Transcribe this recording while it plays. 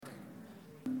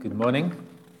Good morning.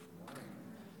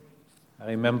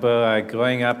 I remember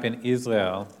growing up in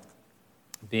Israel,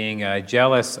 being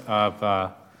jealous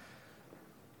of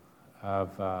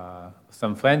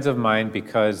some friends of mine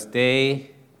because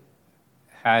they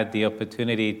had the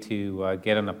opportunity to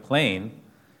get on a plane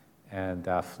and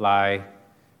fly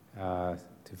to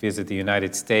visit the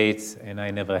United States, and I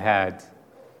never had.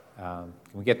 Can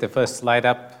we get the first slide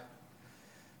up?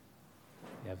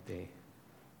 You have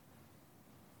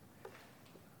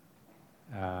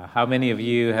how many of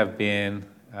you have been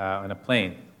on a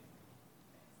plane?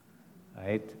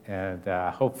 Right? And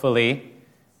hopefully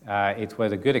it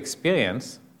was a good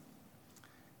experience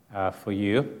for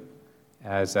you,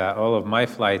 as all of my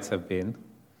flights have been.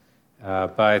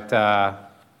 But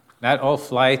not all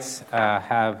flights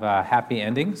have happy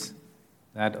endings.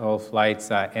 Not all flights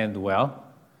end well.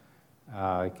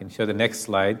 I can show the next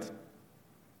slide.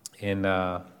 In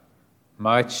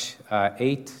March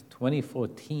 8,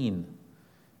 2014,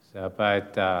 so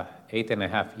about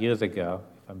 8.5 years ago,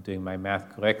 if I'm doing my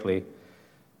math correctly,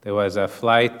 there was a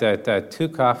flight that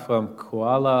took off from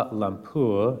Kuala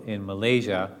Lumpur in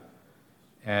Malaysia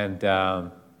and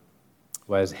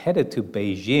was headed to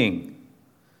Beijing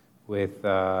with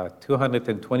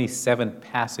 227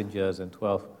 passengers and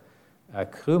 12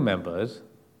 crew members.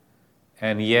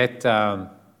 And yet,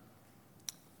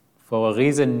 for a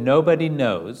reason nobody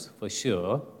knows for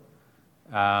sure,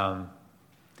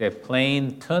 the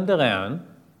plane turned around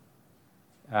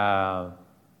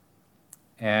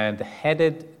and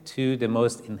headed to the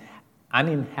most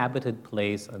uninhabited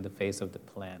place on the face of the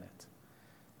planet,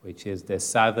 which is the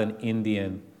southern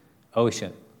Indian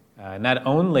Ocean. Not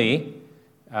only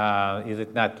is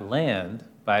it not land,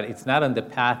 but it's not on the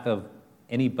path of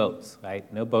any boats, right?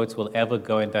 No boats will ever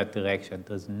go in that direction.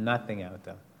 There's nothing out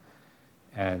there.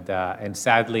 And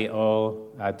sadly,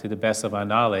 all, to the best of our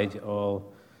knowledge, all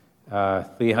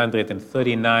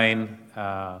 339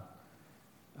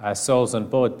 souls on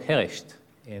board perished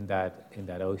in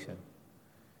that ocean.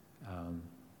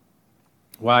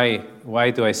 Why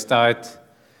do I start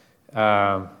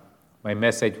my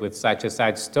message with such a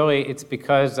sad story? It's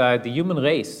because the human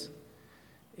race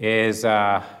is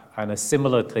on a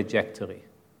similar trajectory.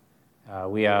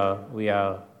 We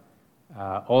are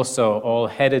also all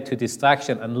headed to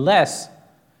destruction unless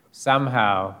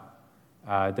somehow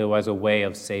there was a way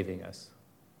of saving us,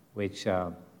 which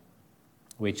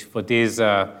for these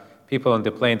people on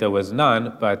the plane there was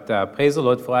none, but praise the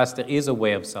Lord, for us there is a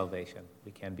way of salvation.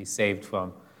 We can be saved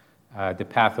from the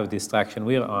path of destruction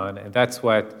we're on, and that's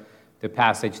what the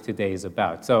passage today is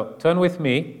about. So turn with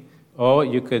me, or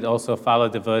you could also follow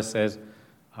the verses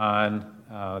on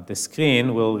the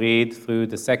screen. We'll read through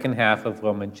the second half of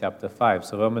Romans chapter 5.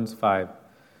 So Romans 5,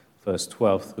 verse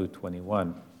 12 through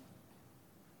 21.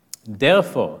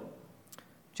 Therefore,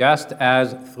 just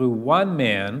as through one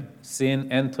man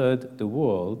sin entered the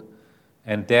world,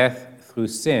 and death through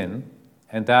sin,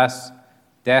 and thus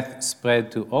death spread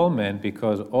to all men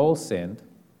because all sinned,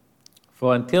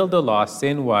 for until the law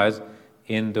sin was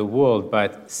in the world,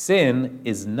 but sin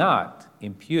is not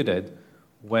imputed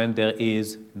when there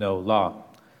is no law.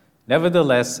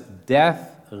 Nevertheless,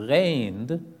 death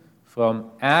reigned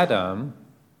from Adam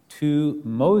to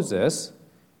Moses,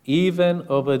 even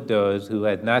over those who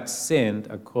had not sinned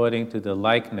according to the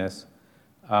likeness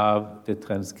of the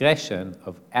transgression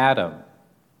of Adam,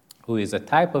 who is a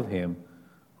type of him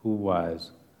who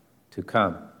was to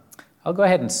come. I'll go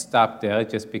ahead and stop there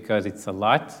just because it's a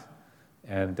lot,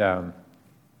 and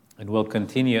we'll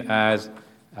continue as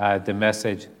the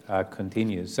message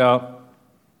continues. So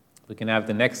we can have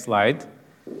the next slide.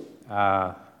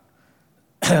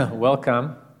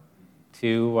 Welcome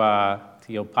to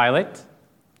your pilot,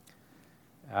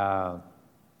 the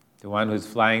one who's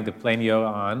flying the plane you're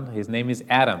on. His name is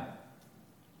Adam,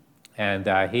 and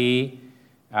he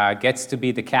gets to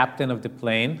be the captain of the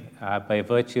plane by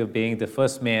virtue of being the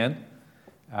first man.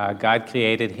 God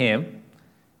created him,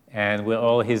 and we're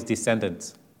all his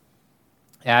descendants.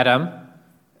 Adam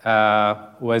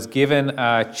was given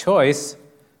a choice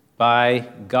by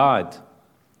God.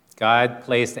 God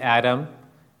placed Adam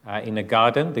in a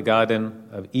garden, the Garden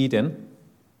of Eden,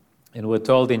 and we're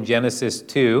told in Genesis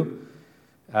 2,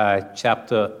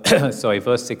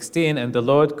 verse 16, and the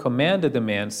Lord commanded the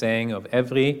man, saying, of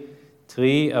every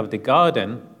tree of the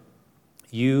garden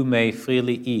you may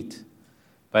freely eat,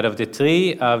 but of the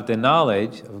tree of the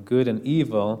knowledge of good and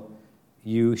evil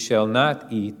you shall not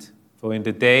eat, for in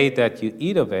the day that you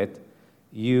eat of it,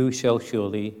 you shall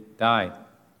surely die.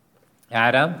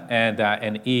 Adam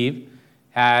and Eve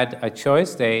had a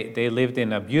choice. They lived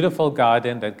in a beautiful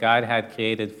garden that God had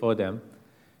created for them.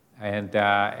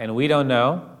 And we don't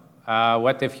know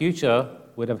what the future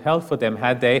would have held for them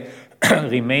had they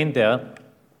remained there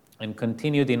and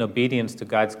continued in obedience to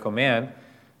God's command.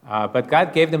 But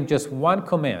God gave them just one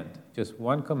command,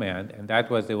 and that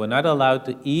was they were not allowed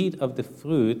to eat of the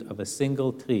fruit of a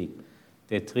single tree,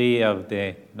 the tree of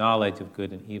the knowledge of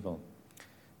good and evil.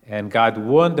 And God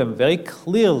warned them very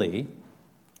clearly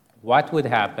what would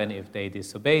happen if they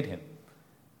disobeyed him.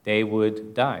 They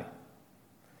would die.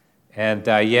 And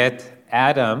yet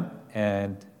Adam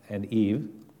and Eve,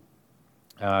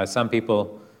 some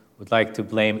people would like to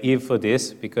blame Eve for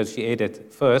this because she ate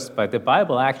it first, but the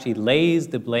Bible actually lays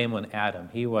the blame on Adam.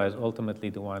 He was ultimately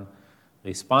the one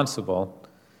responsible,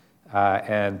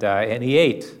 and he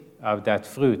ate of that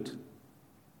fruit.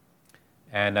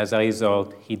 And as a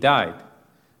result, he died.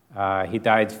 He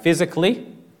died physically,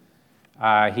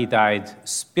 he died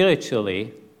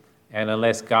spiritually, and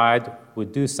unless God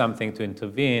would do something to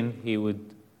intervene, he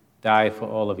would die for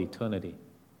all of eternity.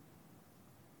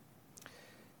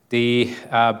 The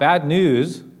bad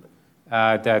news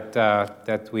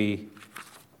that we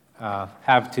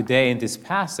have today in this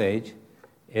passage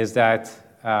is that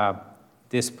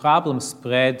this problem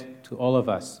spread to all of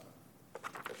us.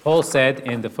 Paul said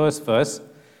in the first verse,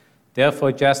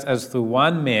 "Therefore, just as through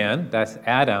one man, that's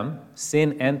Adam,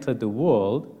 sin entered the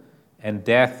world, and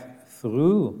death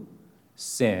through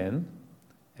sin,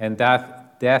 and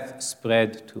that death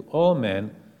spread to all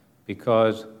men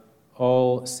because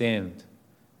all sinned."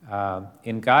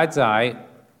 In God's eye,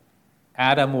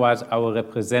 Adam was our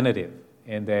representative.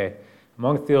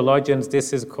 Among theologians,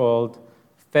 this is called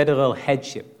federal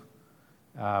headship.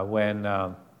 When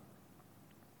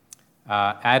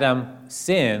Adam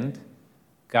sinned,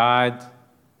 God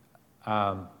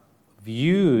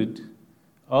viewed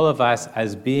all of us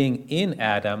as being in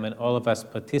Adam and all of us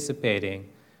participating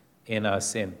in our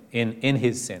sin, in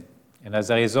his sin. And as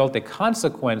a result, the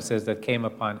consequences that came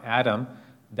upon Adam,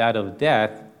 that of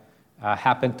death,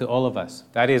 happened to all of us.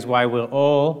 That is why we're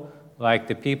all, like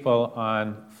the people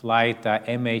on flight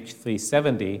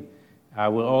MH370,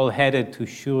 we're all headed to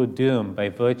sure doom by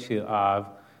virtue of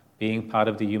being part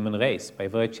of the human race, by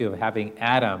virtue of having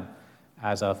Adam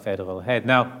as our federal head.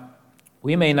 Now,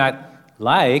 we may not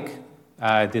like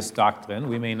this doctrine.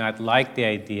 We may not like the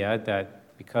idea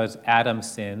that because Adam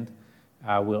sinned,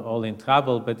 we're all in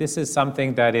trouble, but this is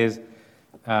something that is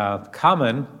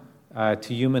common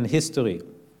to human history.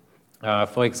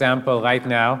 For example, right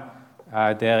now,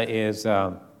 there is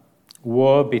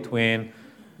war between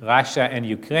Russia and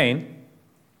Ukraine,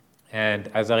 and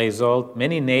as a result,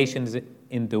 many nations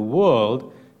in the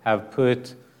world have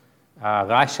put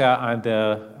Russia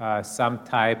under some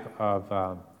type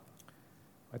of,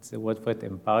 what's the word for it,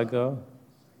 embargo?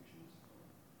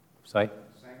 Sorry?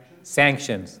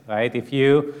 Sanctions, right? If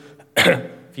you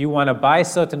want to buy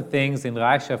certain things in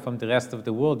Russia from the rest of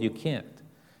the world, you can't.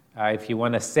 If you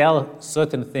want to sell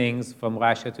certain things from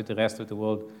Russia to the rest of the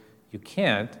world, you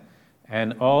can't.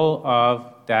 And all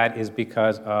of that is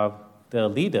because of their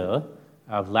leader,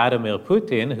 Vladimir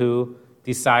Putin, who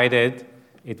decided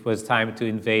it was time to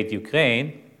invade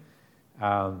Ukraine.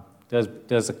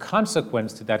 There's a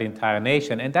consequence to that entire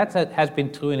nation, and that has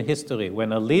been true in history.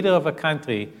 When a leader of a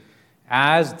country,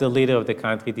 as the leader of the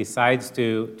country, decides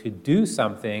to do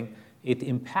something, it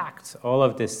impacts all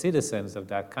of the citizens of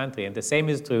that country. And the same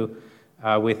is true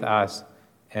with us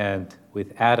and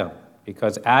with Adam.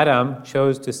 Because Adam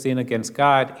chose to sin against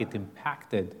God, it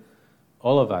impacted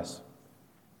all of us.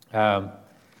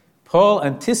 Paul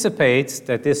anticipates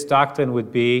that this doctrine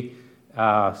would be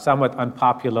somewhat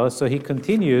unpopular, so he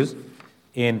continues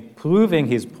in proving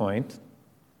his point.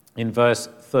 In verse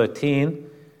 13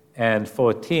 and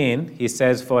 14, he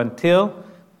says, "For until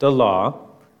the law,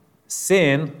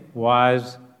 sin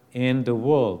was in the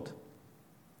world."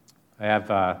 I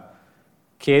have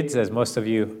kids, as most of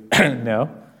you know.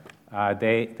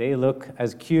 They look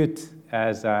as cute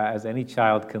as any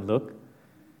child can look.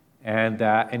 And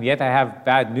yet I have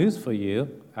bad news for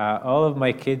you. All of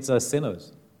my kids are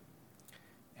sinners.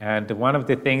 And one of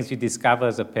the things you discover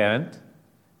as a parent,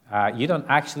 you don't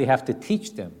actually have to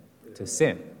teach them to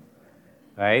sin.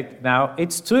 Right? Now,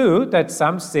 it's true that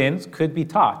some sins could be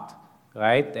taught,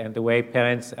 right? And the way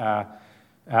parents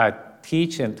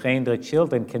teach and train their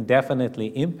children can definitely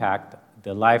impact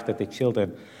the life that the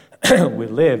children will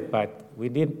live, but we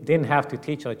didn't have to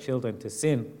teach our children to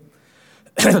sin.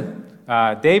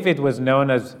 David was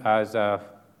known as a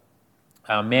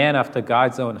man after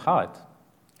God's own heart,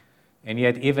 and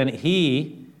yet even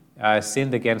he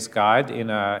sinned against God in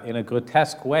a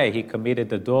grotesque way. He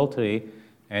committed adultery,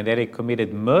 and then he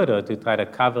committed murder to try to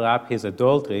cover up his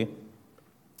adultery.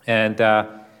 And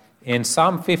in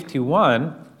Psalm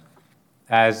 51,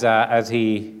 as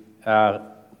he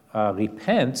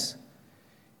repents,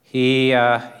 he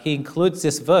includes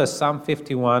this verse, Psalm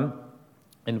 51,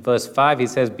 in verse 5. He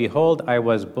says, "Behold, I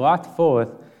was brought forth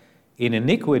in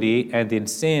iniquity, and in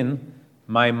sin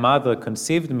my mother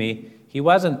conceived me." He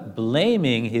wasn't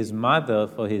blaming his mother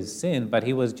for his sin, but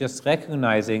he was just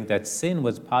recognizing that sin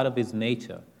was part of his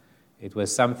nature. It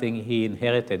was something he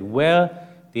inherited. Where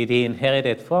did he inherit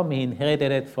it from? He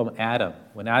inherited it from Adam.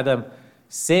 When Adam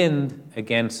sinned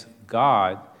against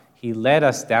God, he led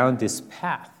us down this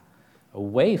path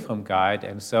away from God,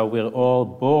 and so we're all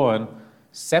born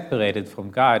separated from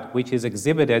God, which is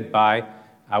exhibited by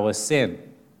our sin,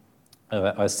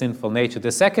 our sinful nature.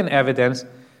 The second evidence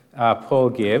Paul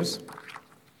gives,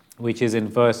 which is in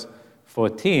verse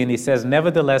 14, he says,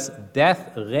 "Nevertheless,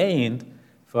 death reigned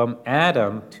from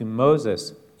Adam to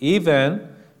Moses, even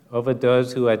over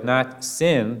those who had not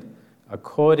sinned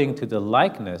according to the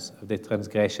likeness of the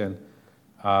transgression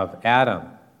of Adam."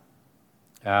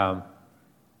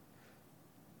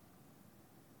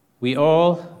 We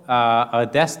all are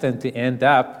destined to end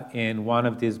up in one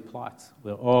of these plots.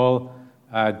 We're all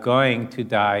going to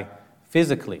die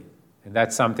physically. And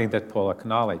that's something that Paul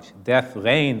acknowledged. Death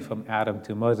reigned from Adam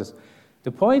to Moses.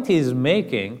 The point he's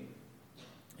making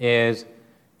is,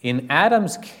 in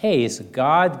Adam's case,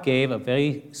 God gave a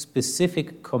very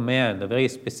specific command, a very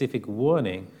specific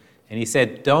warning, and he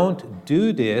said, "Don't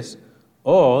do this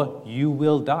or you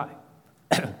will die."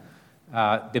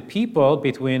 The people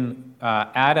between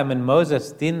Adam and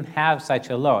Moses didn't have such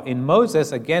a law. In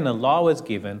Moses, again, a law was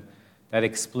given that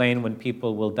explained when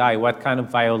people will die, what kind of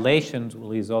violations will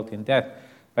result in death.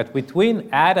 But between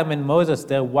Adam and Moses,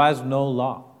 there was no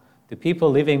law. The people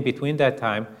living between that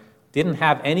time didn't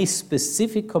have any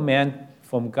specific command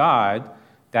from God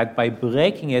that by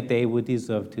breaking it they would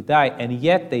deserve to die, and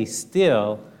yet they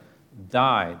still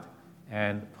died.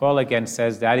 And Paul again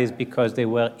says that is because they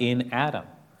were in Adam.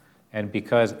 And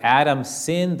because Adam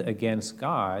sinned against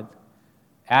God,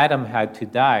 Adam had to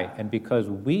die. And because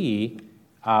we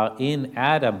are in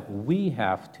Adam, we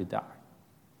have to die.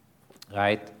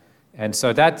 Right? And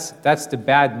so that's the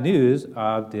bad news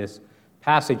of this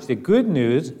passage. The good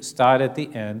news starts at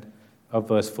the end of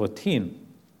verse 14,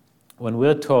 when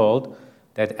we're told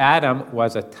that Adam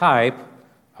was a type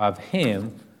of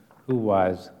him who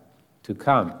was to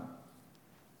come.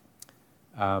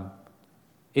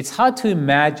 It's hard to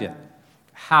imagine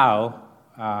how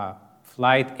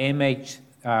flight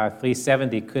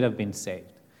MH370 could have been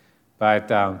saved. But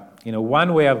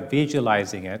one way of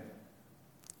visualizing it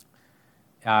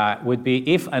would be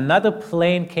if another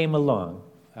plane came along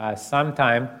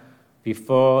sometime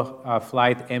before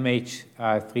flight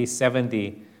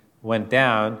MH370 went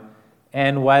down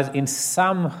and was in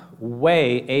some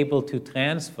way able to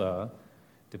transfer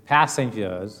the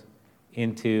passengers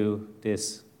into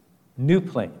this new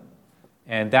plane.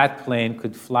 And that plane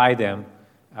could fly them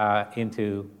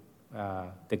into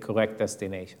the correct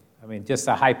destination. I mean, just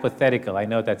a hypothetical. I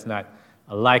know that's not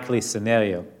a likely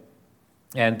scenario.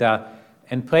 And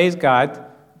praise God,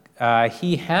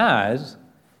 He has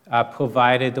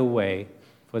provided a way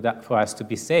for us to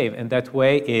be saved. And that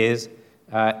way is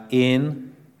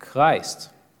in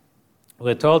Christ.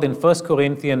 We're told in 1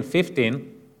 Corinthians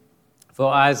 15,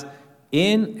 "For as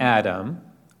in Adam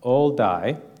all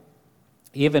die,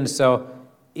 even so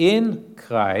in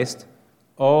Christ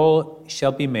all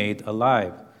shall be made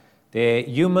alive." The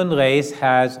human race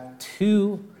has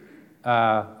two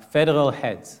federal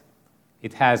heads.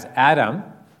 It has Adam,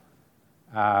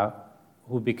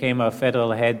 who became a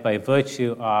federal head by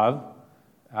virtue of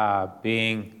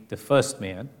being the first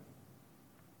man.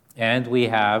 And we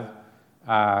have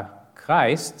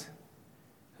Christ,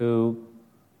 who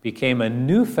became a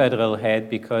new federal head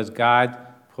because God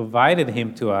provided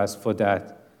him to us for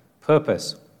that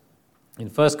purpose. In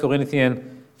 1 Corinthians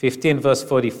 15, verse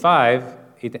 45,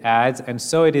 it adds, "And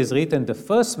so it is written, the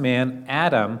first man,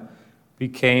 Adam,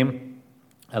 became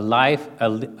a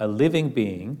living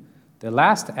being. The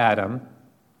last Adam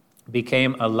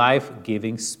became a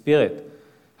life-giving spirit.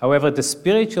 However, the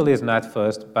spiritual is not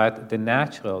first, but the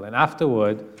natural, and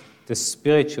afterward the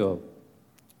spiritual.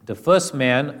 The first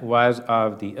man was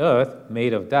of the earth,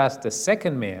 made of dust. The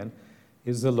second man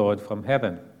is the Lord from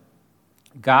heaven."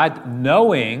 God,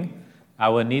 knowing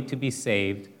our need to be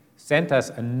saved, sent us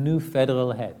a new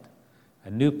federal head, a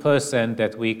new person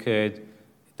that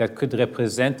could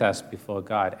represent us before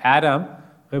God. Adam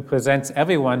represents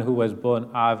everyone who was born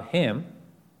of him,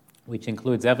 which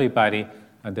includes everybody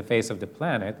on the face of the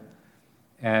planet.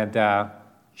 And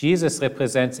Jesus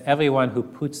represents everyone who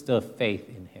puts their faith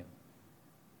in him.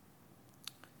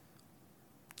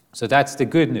 So that's the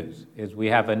good news, is we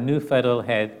have a new federal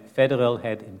head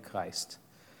in Christ.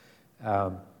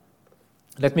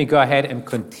 let me go ahead and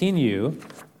continue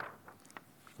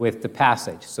with the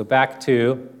passage. So back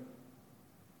to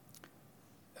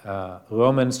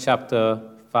Romans chapter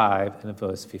 5 and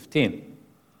verse 15.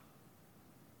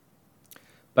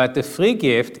 But the free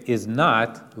gift is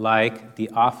not like the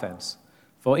offense.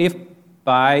 For if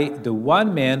by the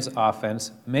one man's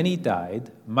offense many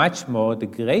died, much more the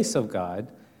grace of God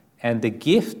and the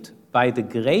gift by the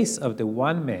grace of the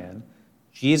one man,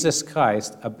 Jesus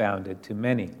Christ, abounded to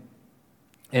many.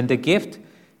 And the gift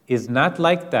is not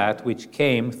like that which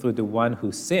came through the one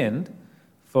who sinned,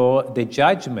 for the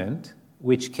judgment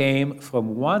which came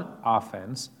from one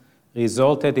offense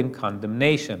resulted in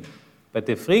condemnation. But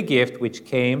the free gift which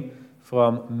came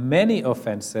from many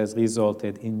offenses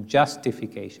resulted in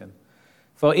justification.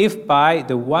 For if by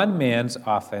the one man's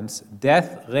offense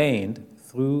death reigned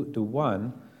through the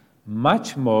one,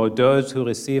 much more those who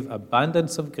receive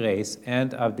abundance of grace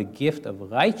and of the gift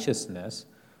of righteousness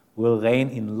will reign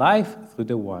in life through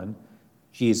the one,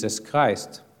 Jesus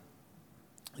Christ.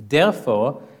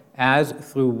 Therefore, as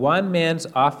through one man's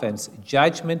offense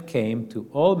judgment came to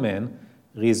all men,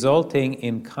 resulting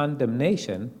in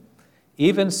condemnation,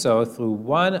 even so through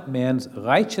one man's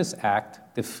righteous act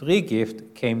the free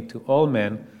gift came to all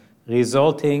men,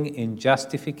 resulting in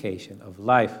justification of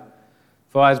life.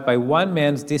 For as by one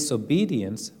man's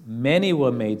disobedience many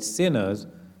were made sinners,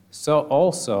 so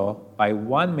also by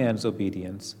one man's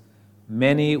obedience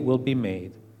many will be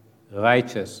made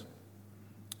righteous.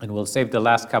 And we'll save the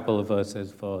last couple of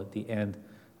verses for the end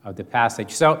of the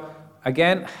passage. So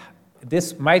again,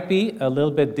 this might be a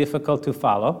little bit difficult to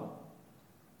follow,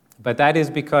 but that is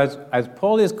because as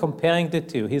Paul is comparing the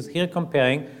two, he's here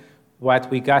comparing what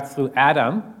we got through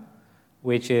Adam,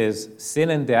 which is sin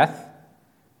and death,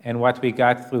 and what we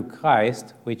got through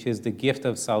Christ, which is the gift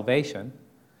of salvation.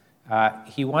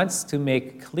 He wants to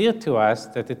make clear to us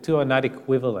that the two are not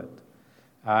equivalent.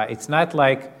 It's not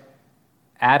like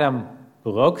Adam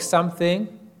broke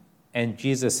something and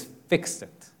Jesus fixed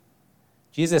it.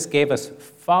 Jesus gave us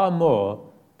far more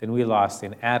than we lost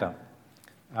in Adam.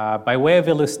 By way of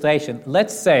illustration,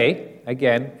 let's say,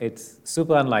 again, it's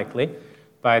super unlikely,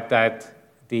 but that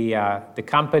the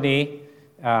company,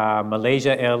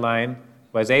 Malaysia Airline,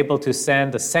 was able to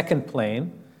send a second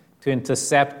plane to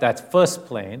intercept that first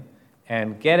plane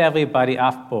and get everybody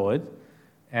off board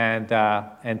and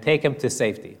take them to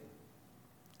safety.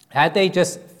 Had they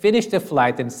just finished the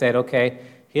flight and said, okay,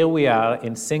 here we are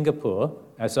in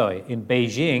in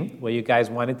Beijing, where you guys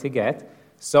wanted to get.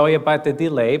 Sorry about the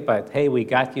delay, but hey, we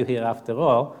got you here after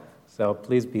all, so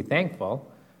please be thankful.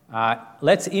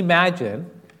 Let's imagine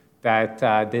that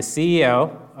the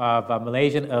CEO of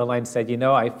Malaysian Airlines said,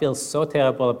 I feel so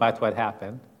terrible about what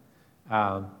happened.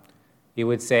 He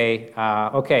would say,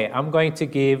 okay, I'm going to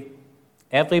give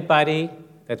everybody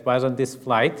that was on this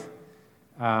flight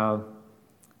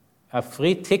a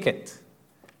free ticket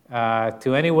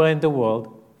to anywhere in the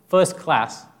world, first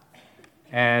class,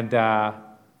 and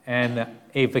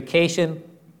a vacation,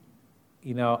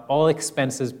 all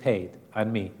expenses paid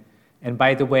on me. And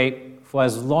by the way, for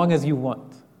as long as you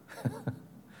want.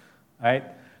 Right?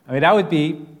 I mean, that would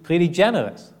be pretty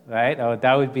generous, right? Or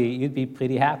you'd be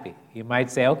pretty happy. You might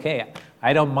say, okay,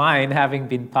 I don't mind having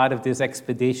been part of this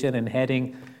expedition and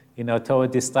heading,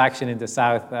 toward distraction in the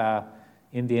South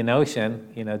Indian Ocean.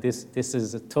 This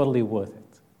is totally worth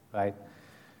it, right?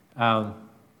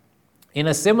 In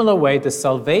a similar way, the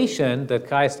salvation that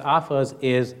Christ offers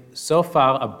is so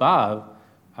far above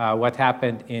what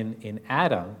happened in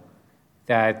Adam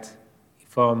that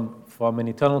from an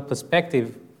eternal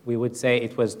perspective, we would say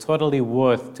it was totally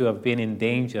worth to have been in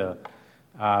danger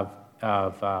of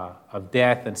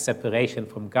death and separation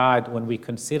from God when we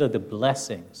consider the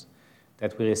blessings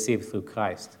that we receive through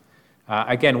Christ.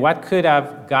 Again, what could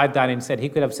have God done instead? He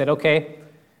could have said, okay,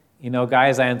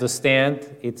 guys, I understand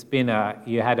it's been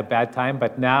you had a bad time,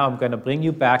 but now I'm going to bring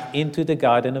you back into the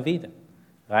Garden of Eden,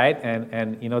 right?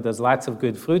 And there's lots of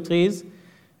good fruit trees,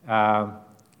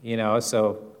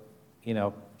 so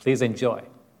please enjoy.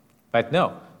 But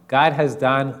no, God has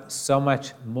done so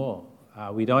much more.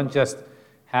 We don't just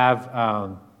have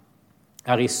a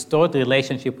restored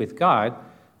relationship with God,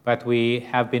 but we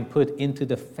have been put into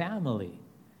the family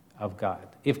of God.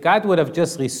 If God would have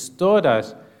just restored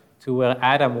us to where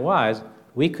Adam was,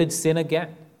 we could sin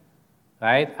again,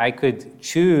 right? I could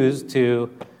choose to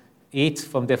eat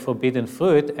from the forbidden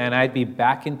fruit and I'd be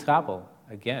back in trouble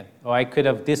again. Or I could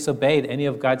have disobeyed any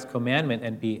of God's commandment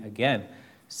and be, again,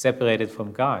 separated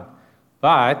from God.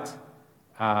 But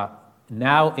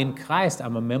now in Christ,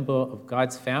 I'm a member of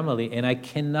God's family and I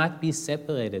cannot be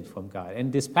separated from God.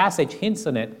 And this passage hints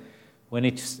on it when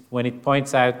it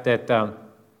points out that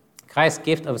Christ's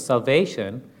gift of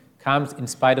salvation comes in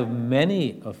spite of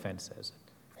many offenses.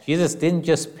 Jesus didn't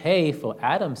just pay for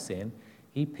Adam's sin,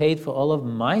 he paid for all of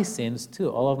my sins too,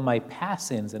 all of my past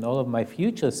sins and all of my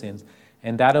future sins,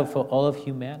 and for all of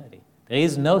humanity. There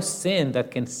is no sin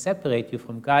that can separate you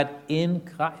from God in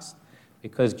Christ,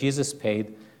 because Jesus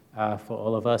paid for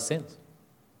all of our sins.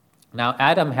 Now,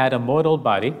 Adam had a mortal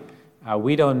body.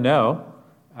 We don't know,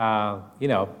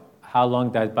 how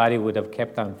long that body would have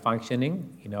kept on functioning,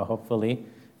 hopefully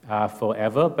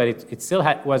forever, but it still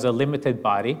was a limited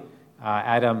body.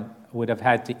 Adam would have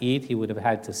had to eat, he would have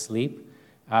had to sleep,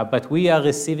 but we are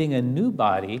receiving a new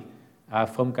body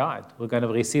from God. We're going to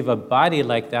receive a body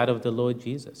like that of the Lord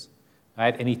Jesus,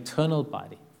 right? An eternal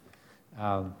body.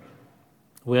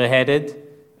 We're headed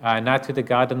not to the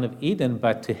Garden of Eden,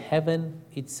 but to heaven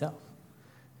itself,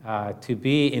 to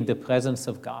be in the presence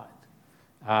of God.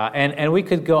 And we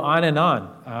could go on.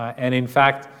 And in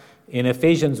fact, in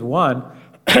Ephesians 1,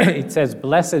 it says,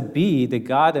 "Blessed be the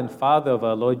God and Father of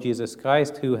our Lord Jesus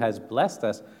Christ, who has blessed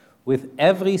us with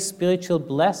every spiritual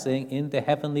blessing in the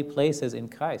heavenly places in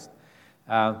Christ."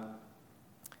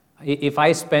 If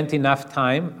I spent enough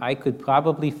time, I could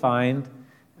probably find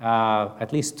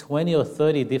at least 20 or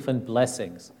 30 different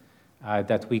blessings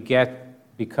that we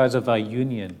get because of our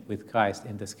union with Christ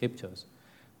in the Scriptures.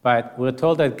 But we're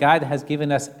told that God has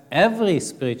given us every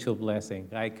spiritual blessing.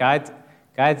 Right? God's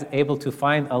able to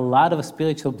find a lot of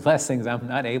spiritual blessings I'm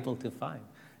not able to find.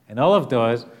 And all of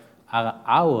those are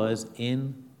ours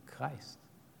in Christ.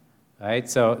 Right?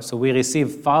 So we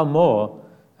receive far more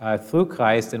through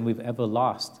Christ than we've ever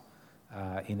lost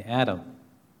in Adam.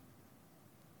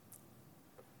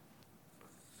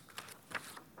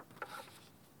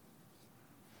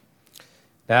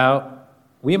 Now,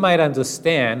 we might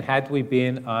understand, had we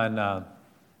been on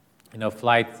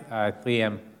flight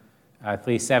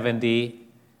 370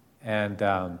 and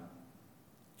the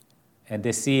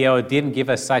CEO didn't give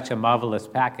us such a marvelous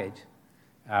package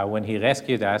when he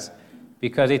rescued us,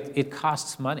 because it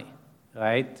costs money,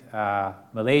 right?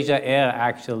 Malaysia Air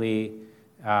actually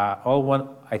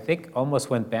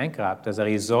almost went bankrupt as a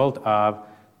result of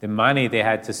the money they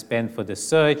had to spend for the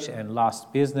search and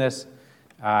lost business.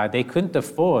 They couldn't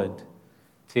afford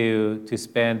to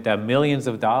spend millions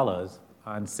of dollars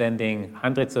on sending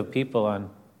hundreds of people on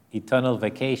eternal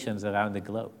vacations around the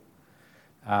globe.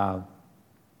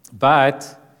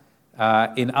 But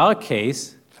in our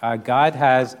case, God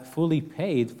has fully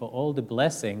paid for all the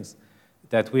blessings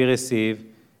that we receive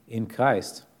in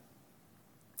Christ.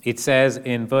 It says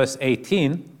in verse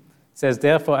 18, it says,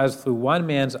 "Therefore, as through one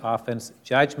man's offense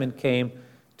judgment came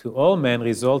to all men,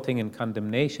 resulting in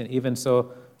condemnation, even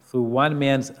so through one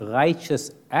man's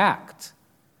righteous act,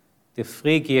 the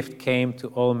free gift came to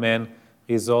all men,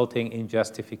 resulting in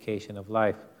justification of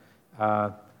life."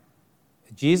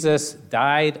 Jesus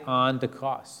died on the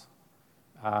cross.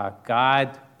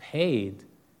 God paid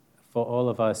for all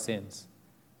of our sins.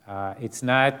 It's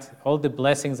not, all the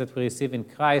blessings that we receive in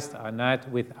Christ are not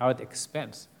without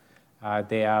expense.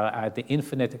 They are at the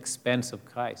infinite expense of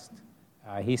Christ.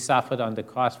 He suffered on the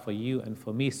cross for you and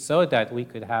for me so that we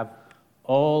could have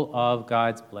all of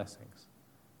God's blessings.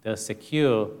 They're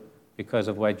secure because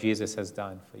of what Jesus has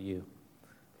done for you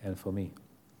and for me.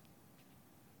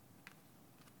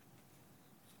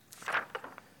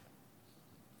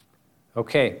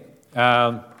 Okay.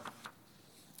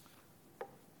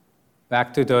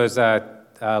 Back to those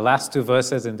last two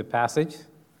verses in the passage.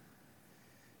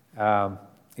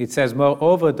 It says,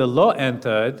 "Moreover, the law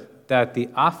entered that the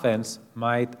offense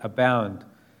might abound.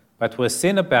 But where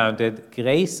sin abounded,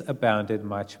 grace abounded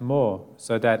much more,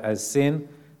 so that as sin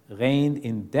reigned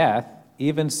in death,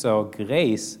 even so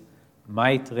grace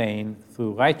might reign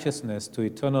through righteousness to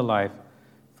eternal life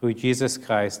through Jesus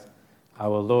Christ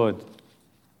our Lord."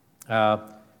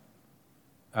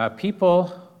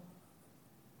 People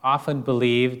often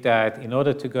believe that in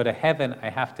order to go to heaven, I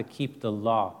have to keep the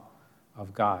law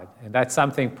of God. And that's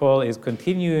something Paul is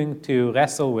continuing to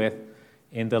wrestle with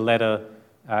in the letter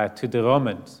to the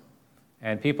Romans.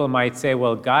 And people might say,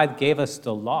 well, God gave us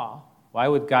the law. Why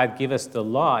would God give us the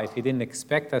law if he didn't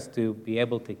expect us to be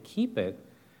able to keep it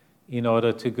in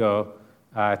order to go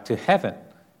to heaven?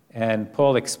 And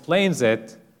Paul explains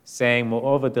it, saying,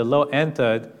 "Moreover, the law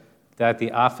entered that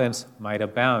the offense might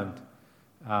abound."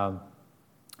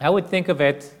 I would think of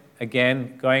it,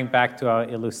 again, going back to our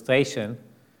illustration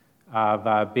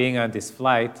of being on this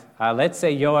flight. Let's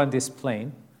say you're on this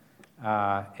plane,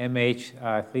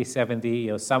 MH370,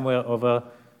 you're somewhere over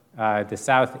the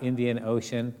South Indian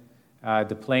Ocean.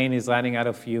 The plane is running out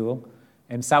of fuel,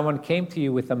 and someone came to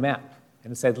you with a map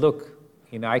and said, "Look,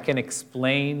 I can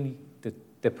explain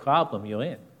the problem you're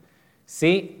in."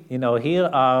 See, here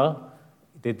are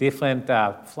the different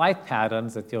flight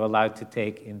patterns that you're allowed to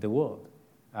take in the world.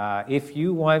 If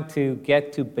you want to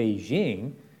get to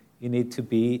Beijing, you need to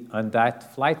be on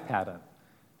that flight pattern.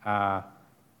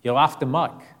 You're off the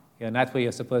mark. You're not where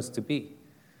you're supposed to be.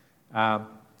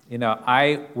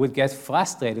 I would get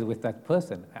frustrated with that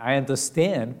person. I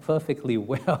understand perfectly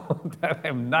well that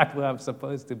I'm not where I'm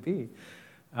supposed to be.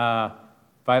 But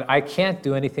I can't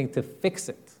do anything to fix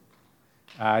it.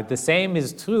 The same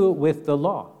is true with the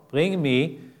law. Bring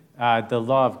me the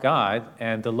law of God,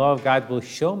 and the law of God will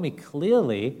show me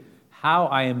clearly how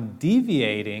I am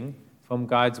deviating from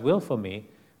God's will for me,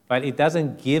 but it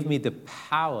doesn't give me the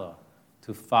power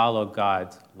to follow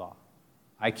God's law.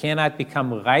 I cannot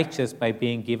become righteous by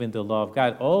being given the law of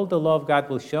God. All the law of God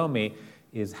will show me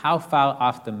is how far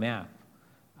off the map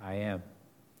I am.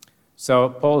 So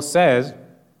Paul says,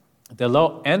 the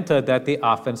law entered that the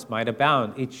offense might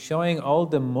abound. It's showing all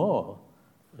the more,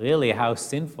 really, how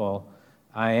sinful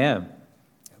I am.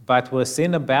 But where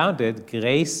sin abounded,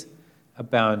 grace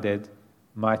abounded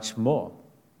much more.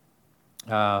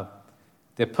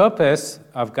 The purpose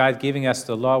of God giving us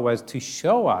the law was to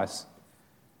show us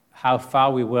how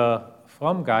far we were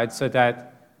from God so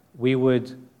that we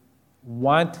would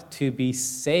want to be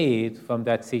saved from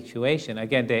that situation.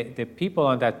 Again, the people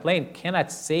on that plane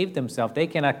cannot save themselves. They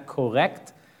cannot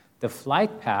correct the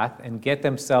flight path and get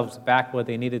themselves back where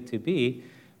they needed to be,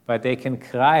 but they can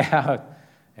cry out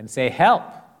and say, help,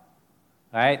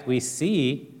 right? We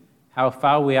see how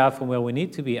far we are from where we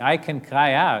need to be. I can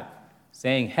cry out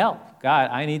saying, help, God,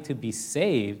 I need to be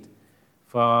saved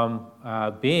from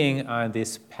being on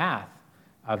this path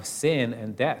of sin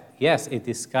and death. Yes, it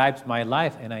describes my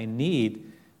life, and I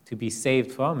need to be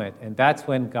saved from it. And that's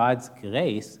when God's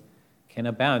grace can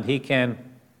abound. He can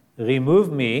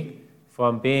remove me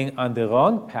from being on the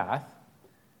wrong path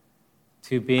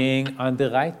to being on the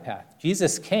right path.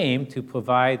 Jesus came to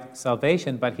provide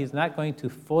salvation, but he's not going to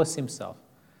force himself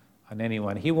on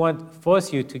anyone. He won't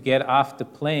force you to get off the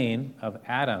plane of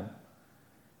Adam,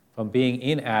 from being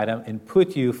in Adam, and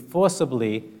put you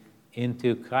forcibly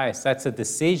into Christ. That's a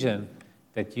decision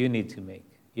that you need to make.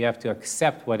 You have to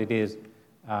accept what it is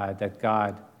that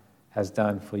God has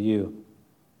done for you.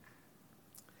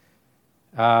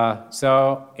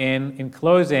 So in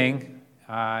closing,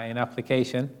 in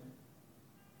application,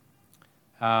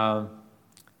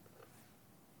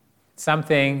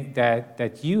 something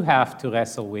that you have to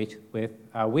wrestle with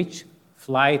which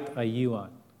flight are you on,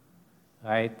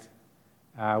 right?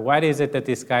 What is it that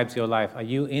describes your life? Are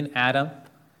you in Adam?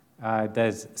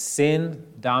 Does sin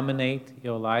dominate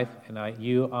your life? And are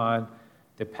you on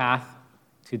the path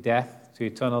to death, to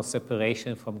eternal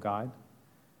separation from God?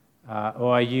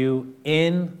 Or are you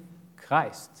in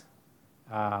Christ,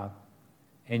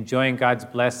 enjoying God's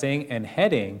blessing and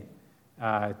heading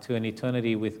to an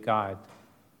eternity with God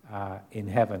in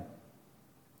heaven?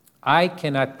 I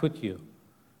cannot put you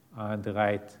on the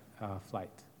right flight.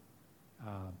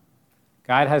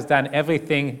 God has done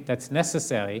everything that's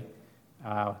necessary.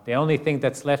 The only thing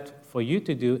that's left for you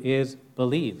to do is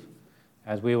believe.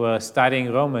 As we were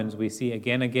studying Romans, we see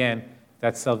again and again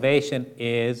that salvation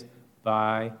is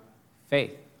by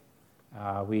faith.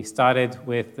 We started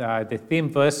with the theme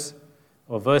verse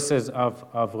or verses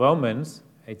of Romans.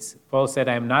 Paul said,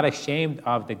 I am not ashamed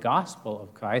of the gospel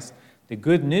of Christ, the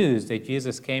good news that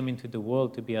Jesus came into the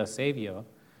world to be our Savior.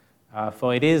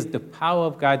 For it is the power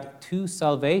of God to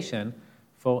salvation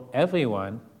for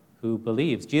everyone who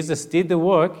believes. Jesus did the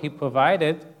work. He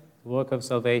provided the work of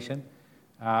salvation.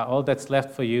 All that's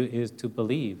left for you is to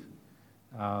believe.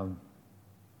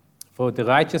 For the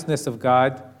righteousness of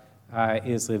God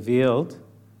is revealed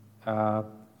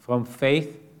from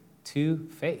faith to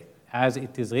faith. As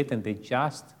it is written, the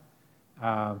just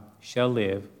shall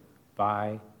live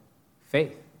by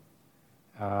faith.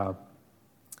 So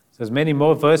there's many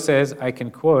more verses I can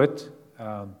quote.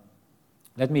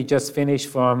 Let me just finish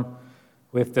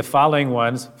with the following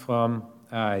ones from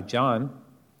John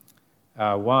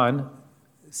 1.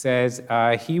 Says,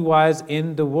 he was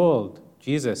in the world,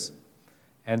 Jesus,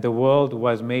 and the world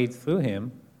was made through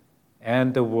him,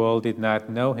 and the world did not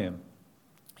know him.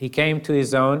 He came to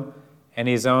his own, and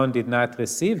his own did not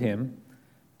receive him,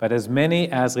 but as many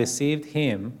as received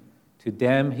him, to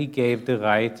them he gave the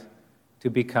right to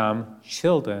become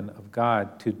children of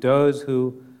God, to those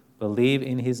who believe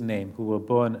in his name, who were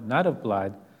born not of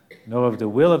blood, nor of the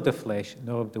will of the flesh,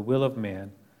 nor of the will of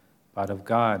man, but of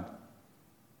God.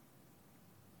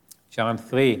 John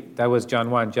 3, that was John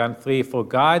 1. John 3, for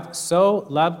God so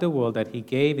loved the world that he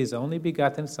gave his only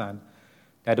begotten Son,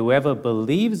 that whoever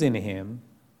believes in him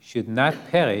should not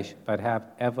perish, but have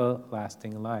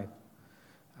everlasting life.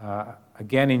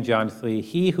 Again in John 3,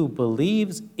 he who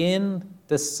believes in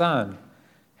the Son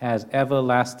has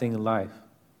everlasting life.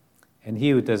 And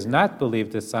he who does not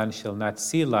believe the Son shall not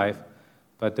see life,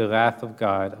 but the wrath of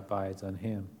God abides on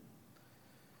him.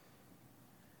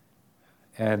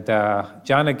 And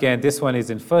John again, this one is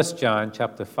in 1 John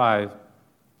chapter 5,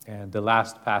 and the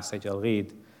last passage I'll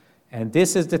read. And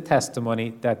this is the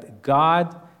testimony that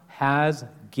God has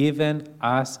given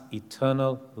us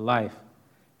eternal life,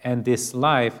 and this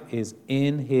life is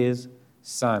in his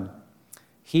Son.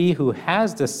 He who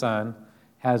has the Son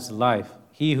has life.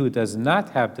 He who does not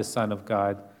have the Son of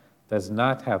God does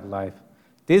not have life.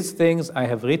 These things I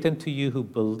have written to you who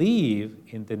believe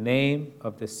in the name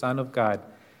of the Son of God,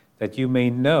 that you may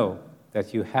know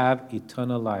that you have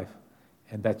eternal life,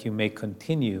 and that you may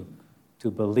continue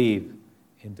to believe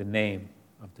in the name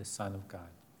of the Son of God.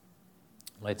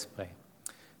 Let's pray.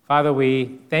 Father,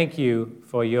 we thank you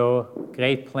for your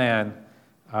great plan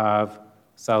of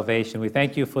salvation. We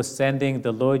thank you for sending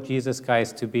the Lord Jesus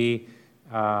Christ to be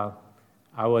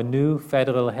our new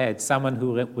federal head, someone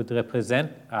who would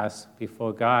represent us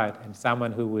before God, and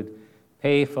someone who would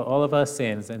pay for all of our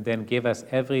sins and then give us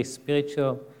every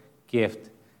spiritual gift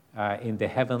in the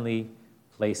heavenly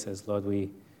places. Lord, we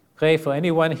pray for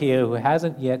anyone here who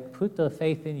hasn't yet put their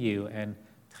faith in you and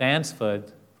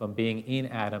transferred from being in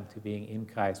Adam to being in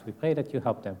Christ. We pray that you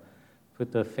help them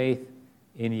put their faith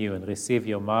in you and receive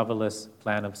your marvelous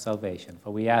plan of salvation.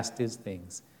 For we ask these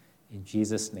things in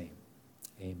Jesus' name.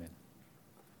 Amen.